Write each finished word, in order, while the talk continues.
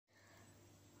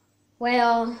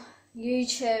Well,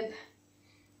 YouTube,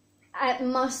 it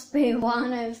must be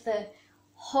one of the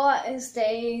hottest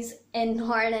days in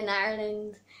Northern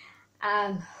Ireland.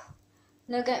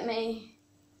 Look at me.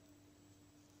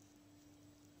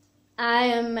 I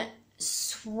am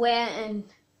sweating.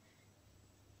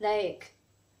 Like,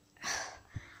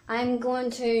 I'm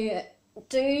going to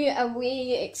do a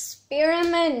wee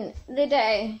experiment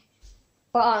today,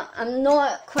 but I'm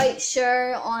not quite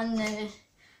sure on the...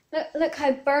 Look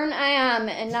how burnt I am,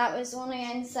 and that was only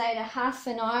inside a half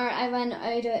an hour. I went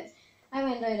out at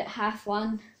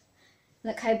 1:30.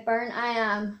 Look how burnt I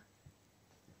am.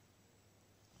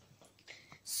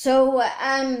 So,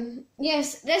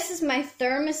 yes, this is my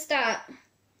thermostat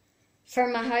for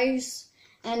my house,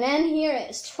 and in here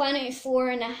it's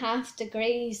 24.5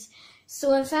 degrees.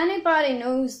 So if anybody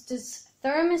knows, does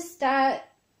thermostat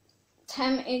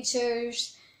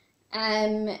temperatures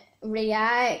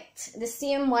react the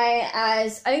same way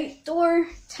as outdoor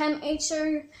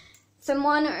temperature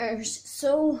thermometers?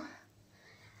 So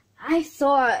I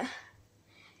thought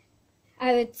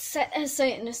I would set this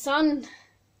out in the sun,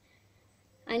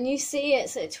 and you see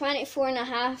it's at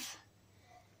 24.5,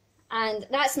 and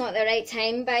that's not the right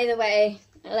time, by the way.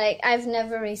 Like, I've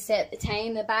never reset the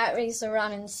time, the batteries are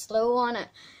running slow on it,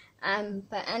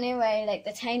 but anyway, like,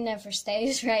 the time never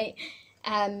stays right.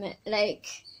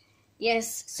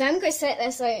 Yes, so I'm going to set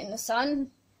this out in the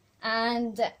sun,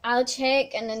 and I'll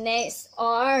check in the next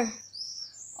hour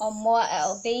on what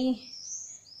it'll be.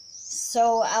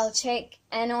 So I'll check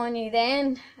in on you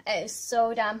then. It's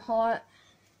so damn hot.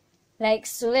 Like,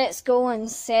 so let's go and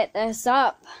set this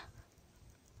up.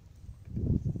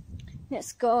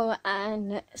 Let's go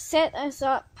and set this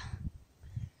up.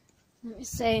 Let me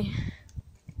see.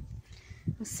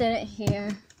 I'll set it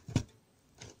here,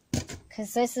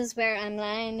 because this is where I'm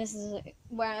lying. This is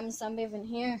where I'm sunbathing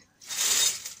here.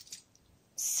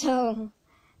 So,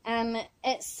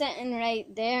 it's sitting right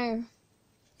there.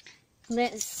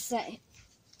 Let's sit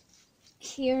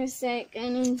here a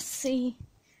second and see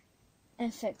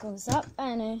if it goes up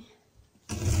any.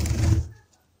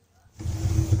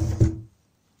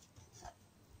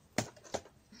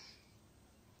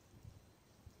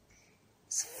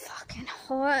 It's fucking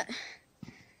hot.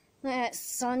 That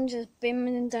sun just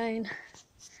beaming down.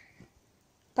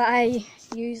 But I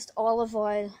used olive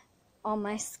oil on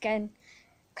my skin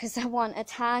because I want a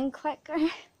tan quicker.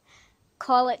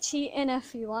 Call it cheating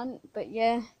if you want, but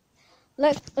yeah.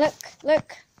 Look,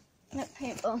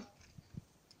 people.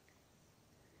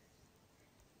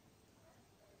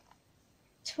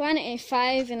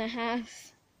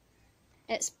 25.5.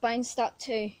 It's bounced up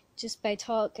to just by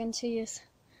talking to you.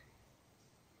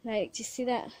 Like, do you see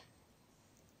that?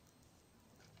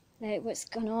 Like, what's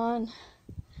going on?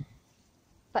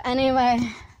 But anyway,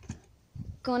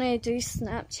 gonna do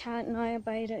Snapchat now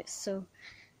about it. So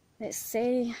let's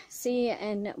see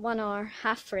in 1 hour,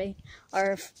 half free,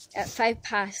 or at 5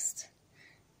 past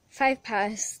free.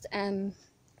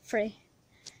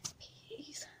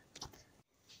 Peace.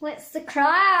 What's the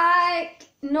crack?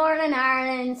 Northern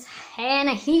Ireland's in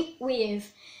a heat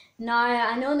wave. Now,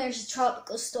 I know there's a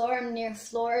tropical storm near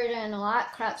Florida and all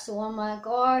that crap, so oh my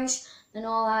gosh, and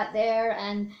all that there,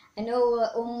 and I know,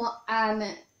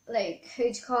 like,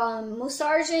 who'd you call him,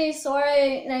 Musarji,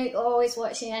 sorry, like, always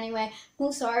watching anyway,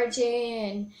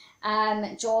 Musarji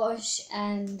and Josh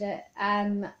and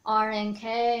RNK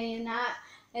and that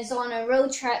is on a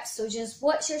road trip, so just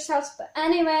watch yourselves. But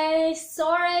anyway,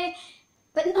 sorry,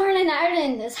 but Northern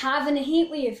Ireland is having a heat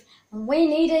wave, and we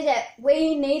needed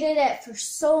it for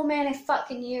so many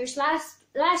fucking years.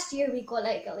 Last year we got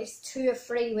like at least 2 or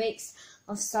 3 weeks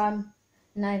of sun.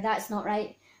 No, that's not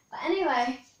right. But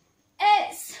anyway,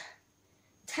 it's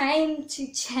time to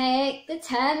check the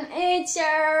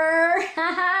temperature.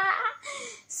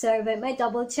 Sorry about my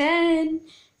double chin.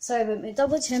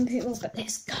 People, but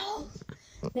let's go.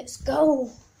 Let's go.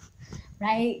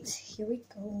 Right, here we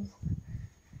go.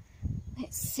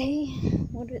 Let's see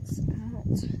what it's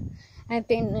at. I've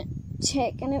been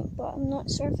checking it, but I'm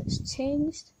not sure if it's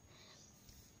changed.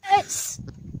 It's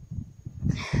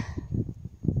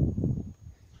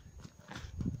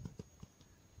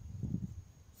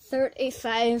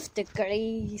 35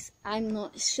 degrees. I'm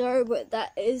not sure what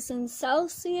that is in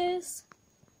Celsius,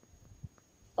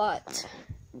 but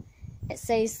it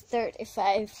says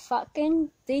 35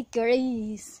 fucking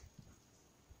degrees.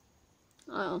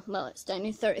 Oh, well, it's down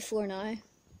to 34 now.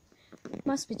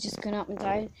 Must be just going up and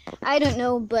down. I don't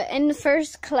know, but in the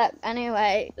first clip,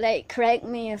 anyway, like, correct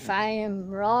me if I am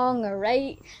wrong or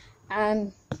right,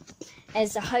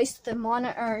 is a house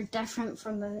thermometer different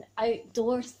from an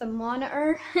outdoor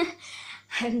thermometer?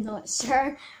 I'm not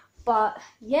sure, but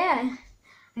yeah,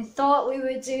 I thought we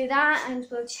would do that, and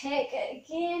we'll check it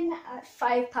again at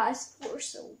 4:05,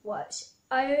 so watch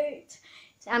out.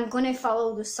 I'm going to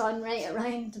follow the sun right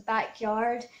around the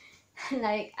backyard.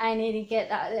 Like, I need to get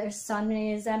that there sun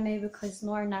rays in me because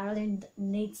Northern Ireland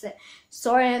needs it.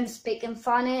 Sorry I'm speaking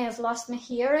funny, I've lost my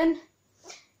hearing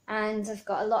and I've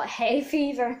got a lot of hay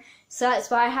fever, so that's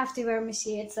why I have to wear my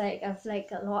shades. Like, I've like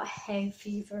a lot of hay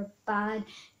fever, bad,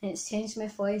 and it's changed my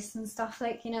voice and stuff,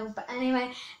 like, you know. But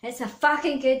anyway, it's a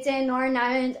fucking good day in Northern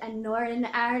Ireland, and Northern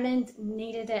Ireland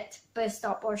needed it to boost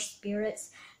up our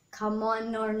spirits. Come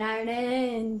on, Northern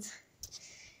Ireland.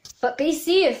 But be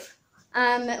safe.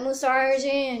 Most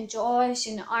RJ and Josh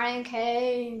and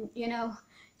RNK, you know,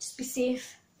 just be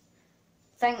safe.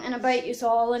 Thinking about you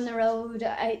all on the road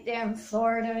out there in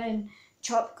Florida and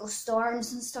tropical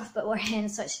storms and stuff, but we're having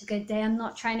such a good day. I'm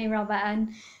not trying to rub it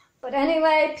in. But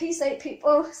anyway, peace out,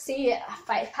 people. See you at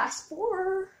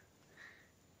 4:05.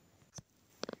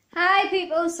 Hi,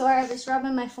 people. Sorry, I was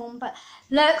rubbing my phone, but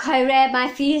look how red my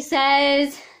face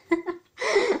is.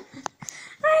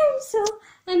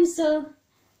 I'm so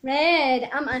red.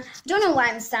 I don't know why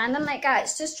I'm standing like that.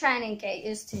 It's just trying to get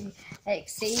used to, like,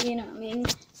 see, you know what I mean?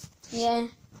 Yeah,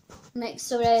 I'm like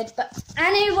so red. But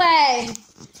anyway,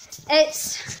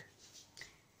 it's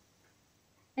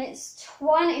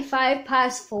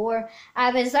 4:25.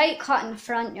 I was out cutting the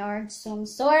front yard, so I'm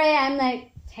sorry I'm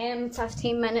like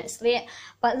 10-15 minutes late.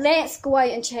 But let's go out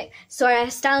and check. Sorry, I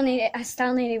still need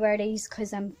to wear these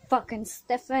because I'm fucking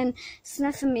sniffing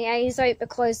my eyes out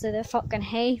because of the fucking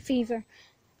hay fever.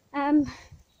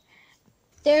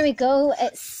 There we go.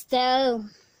 It's still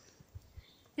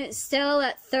at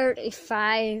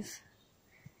 35.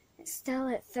 It's still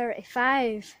at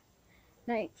 35.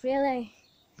 Like, really?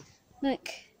 Look,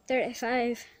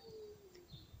 35.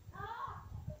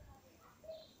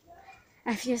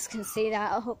 If you can see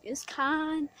that, I hope you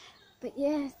can. But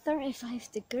yeah,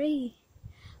 35 degrees.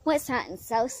 What's that in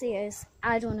Celsius?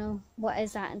 I don't know. What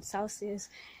is that in Celsius?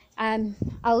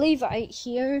 I'll leave it out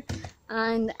here,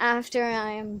 and after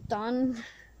I'm done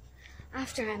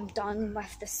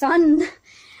with the sun,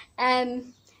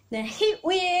 the heat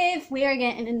wave we're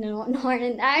getting in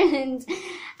Northern Ireland,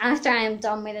 after I'm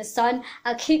done with the sun,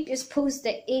 I'll keep you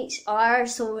posted each hour.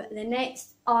 So the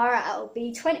next hour it'll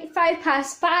be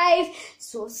 5:25.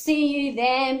 So see you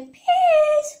then.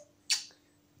 Peace.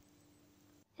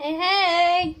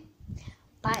 Hey,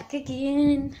 back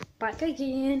again.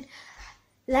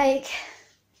 Like,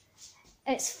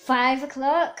 it's 5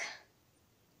 o'clock.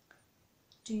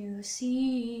 Do you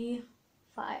see?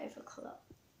 5 o'clock.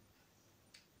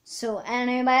 So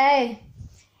anyway,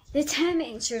 the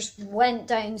temperatures went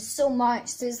down so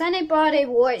much. Does anybody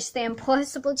watch the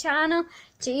Impossible channel,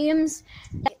 James?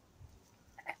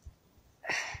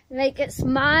 Like, it's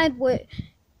mad what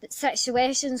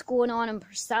situations going on in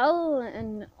Brazil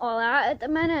and all that at the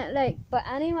minute. Like, but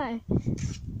anyway,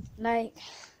 like,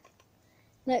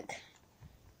 look,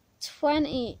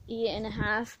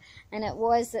 28.5, and it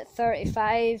was at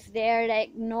 35 there,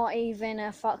 like, not even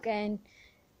a fucking,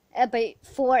 about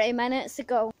 40 minutes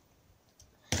ago.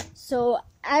 So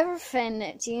everything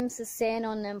that James is saying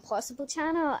on the Impossible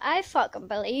channel, I fucking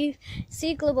believe.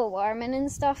 See, global warming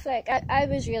and stuff, like, I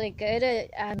was really good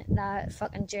at that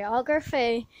fucking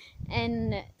geography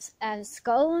in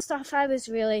school and stuff. I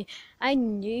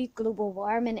knew global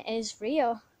warming is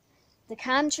real. The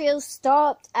chemtrails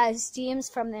stopped, as James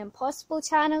from the Impossible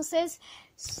channel says.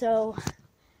 So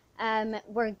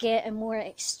we're getting more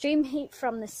extreme heat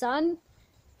from the sun,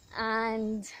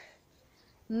 and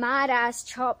mad ass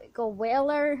tropical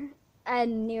weather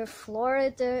and near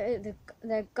Florida,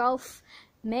 the Gulf,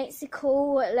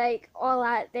 Mexico, like all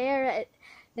that there.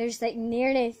 There's like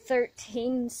nearly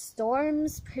 13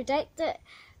 storms predicted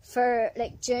for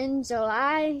like June,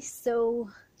 July. So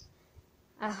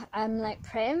I'm like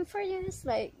praying for you. It's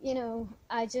like, you know,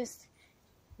 I just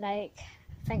like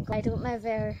think I don't live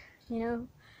there, you know.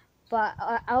 But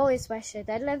I always wish I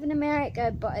did live in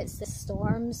America, but it's the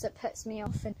storms that puts me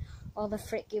off, and all the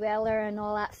freaky weather and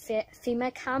all that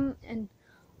FEMA camp and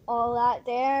all that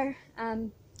there.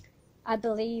 I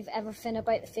believe everything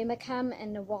about the FEMA camp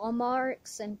and the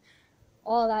Walmarts and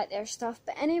all that there stuff.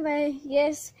 But anyway,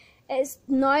 yes, it's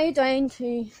now down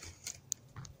to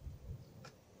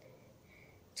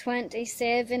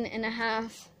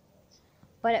 27.5,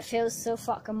 but it feels so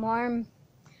fucking warm.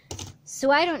 So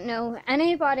I don't know,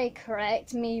 anybody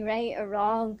correct me, right or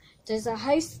wrong? Does a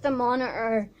house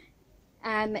thermometer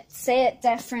say it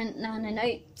different than an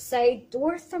outside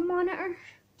door thermometer?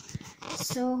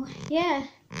 So yeah,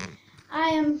 I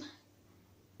am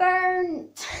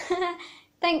burnt.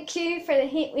 Thank you for the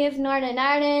heat wave, Northern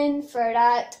Ireland, for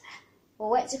that, well,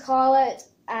 what do you call it,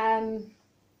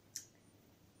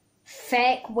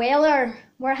 fake weather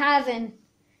we're having.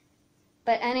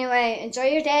 But anyway, enjoy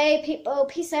your day, people.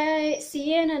 Peace out.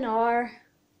 See you in an hour.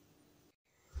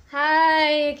 Hi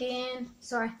again.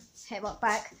 Sorry, hey, walk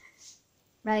back.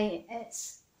 Right,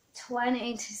 it's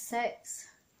 20 to 6.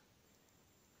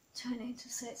 20 to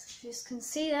 6. If you can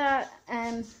see that.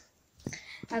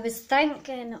 I was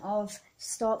thinking of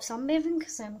stop sunbathing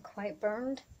because I'm quite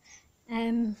burned.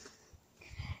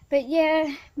 But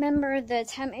yeah, remember the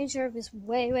temperature was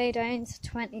way down to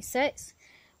 26.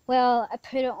 Well, I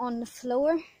put it on the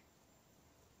floor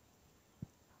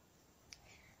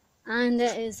and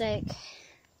it is like,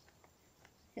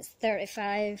 it's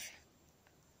 35.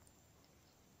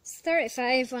 It's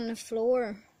 35 on the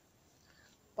floor,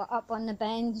 but up on the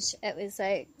bench it was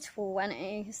like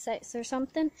 26 or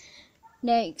something.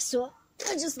 Like, so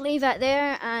I'll just leave it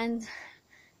there, and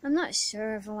I'm not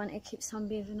sure if I want to keep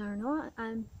sunbathing or not.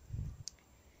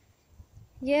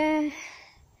 Yeah.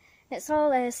 It's all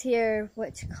this here,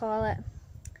 what you call it,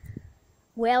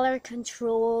 weather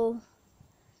control,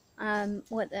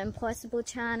 what the Impossible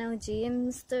Channel,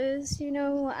 James does, you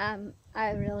know.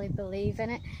 I really believe in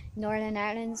it. Northern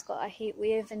Ireland's got a heat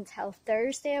wave until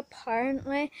Thursday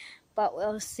apparently, but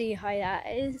we'll see how that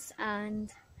is,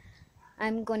 and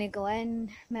I'm going to go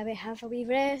in, maybe have a wee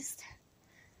rest,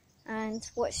 and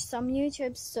watch some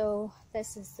YouTube. So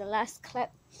this is the last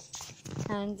clip,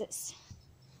 and it's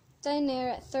down there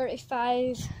at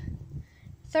 35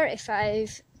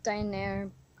 down there,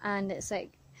 and it's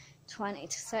like 20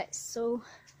 to 6, so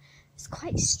it's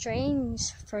quite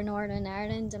strange for Northern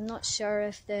Ireland. I'm not sure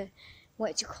if the,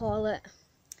 what you call it,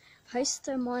 house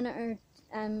thermometer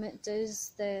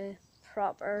does the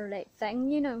proper like thing,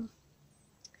 you know,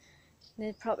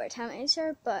 the proper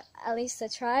temperature, but at least I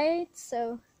tried.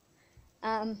 So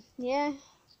yeah,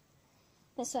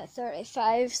 it's at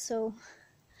 35, so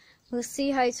we'll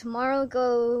see how tomorrow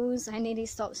goes. I need to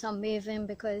stop sunbathing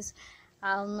because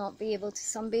I'll not be able to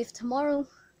sunbathe tomorrow.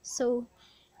 So,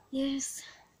 yes.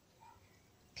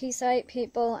 Peace out,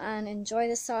 people, and enjoy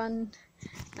the sun.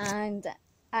 And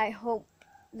I hope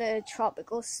the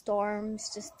tropical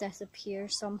storms just disappear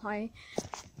somehow.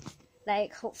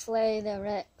 Like, hopefully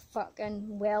the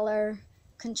fucking weather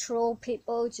control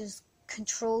people just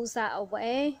controls that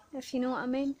away, if you know what I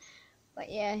mean. But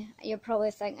yeah, you're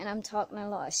probably thinking I'm talking a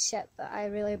lot of shit, but I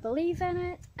really believe in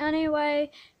it.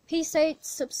 Anyway, peace out,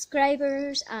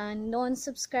 subscribers and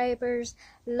non-subscribers.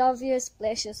 Love yous,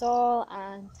 bless yous all,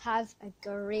 and have a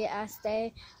great ass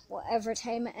day, whatever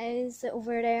time it is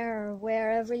over there or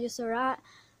wherever yous are at.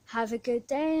 Have a good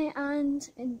day and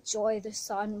enjoy the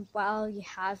sun while you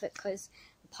have it, because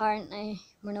apparently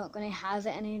we're not going to have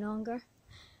it any longer.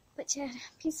 But yeah,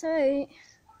 peace out.